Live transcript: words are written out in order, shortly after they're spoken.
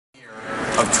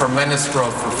of tremendous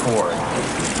growth for Ford.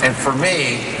 And for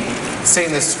me,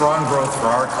 seeing this strong growth for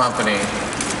our company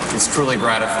is truly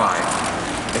gratifying,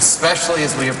 especially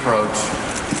as we approach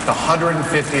the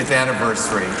 150th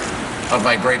anniversary of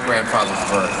my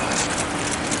great-grandfather's birth.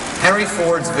 Henry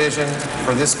Ford's vision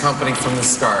for this company from the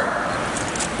start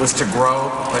was to grow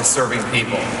by serving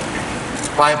people,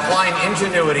 by applying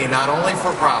ingenuity not only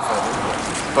for profit,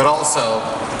 but also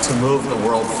to move the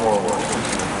world forward.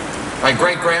 My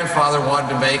great-grandfather wanted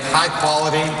to make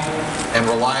high-quality and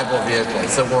reliable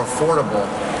vehicles that were affordable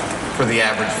for the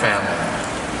average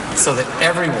family, so that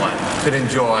everyone could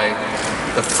enjoy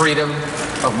the freedom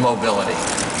of mobility.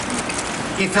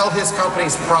 He felt his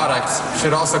company's products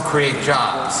should also create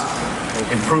jobs,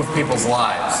 improve people's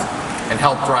lives, and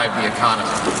help drive the economy.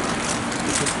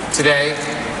 Today,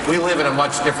 we live in a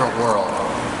much different world,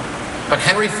 but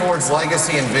Henry Ford's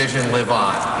legacy and vision live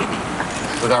on.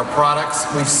 With our products,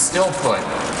 we still put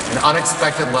an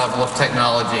unexpected level of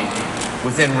technology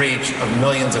within reach of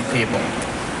millions of people.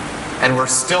 And we're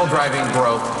still driving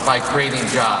growth by creating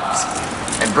jobs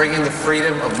and bringing the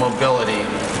freedom of mobility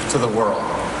to the world.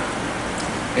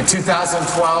 In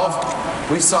 2012,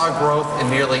 we saw growth in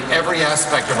nearly every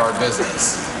aspect of our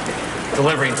business,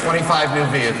 delivering 25 new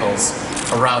vehicles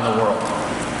around the world.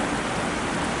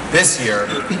 This year,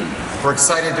 we're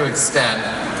excited to extend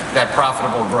that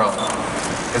profitable growth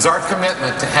as our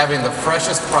commitment to having the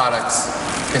freshest products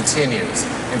continues.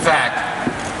 In fact,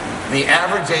 the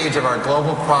average age of our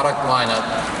global product lineup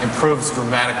improves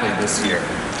dramatically this year,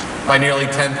 by nearly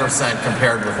 10%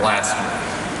 compared with last year.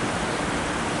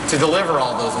 To deliver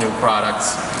all those new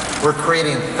products, we're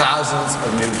creating thousands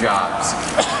of new jobs.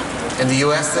 In the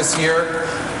U.S. this year,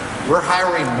 we're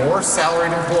hiring more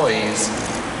salaried employees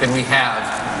than we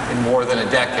have in more than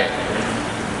a decade.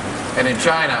 And in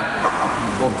China,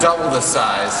 we'll double the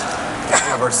size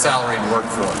of our salaried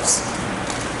workforce.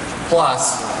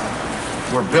 Plus,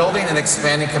 we're building and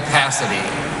expanding capacity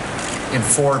in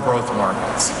 4 growth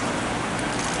markets.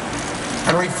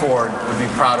 Henry Ford would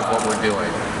be proud of what we're doing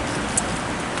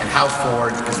and how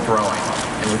Ford is growing.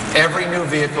 And with every new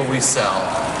vehicle we sell,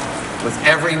 with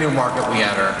every new market we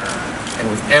enter, and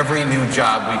with every new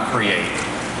job we create,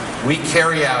 we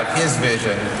carry out his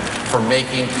vision for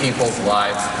making people's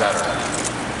lives better.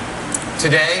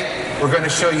 Today, we're going to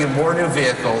show you more new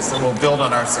vehicles that will build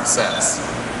on our success,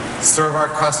 serve our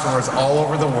customers all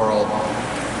over the world,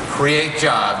 create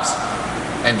jobs,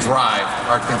 and drive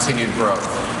our continued growth.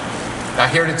 Now,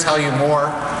 here to tell you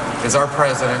more is our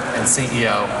President and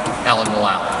CEO, Alan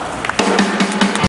Mulally.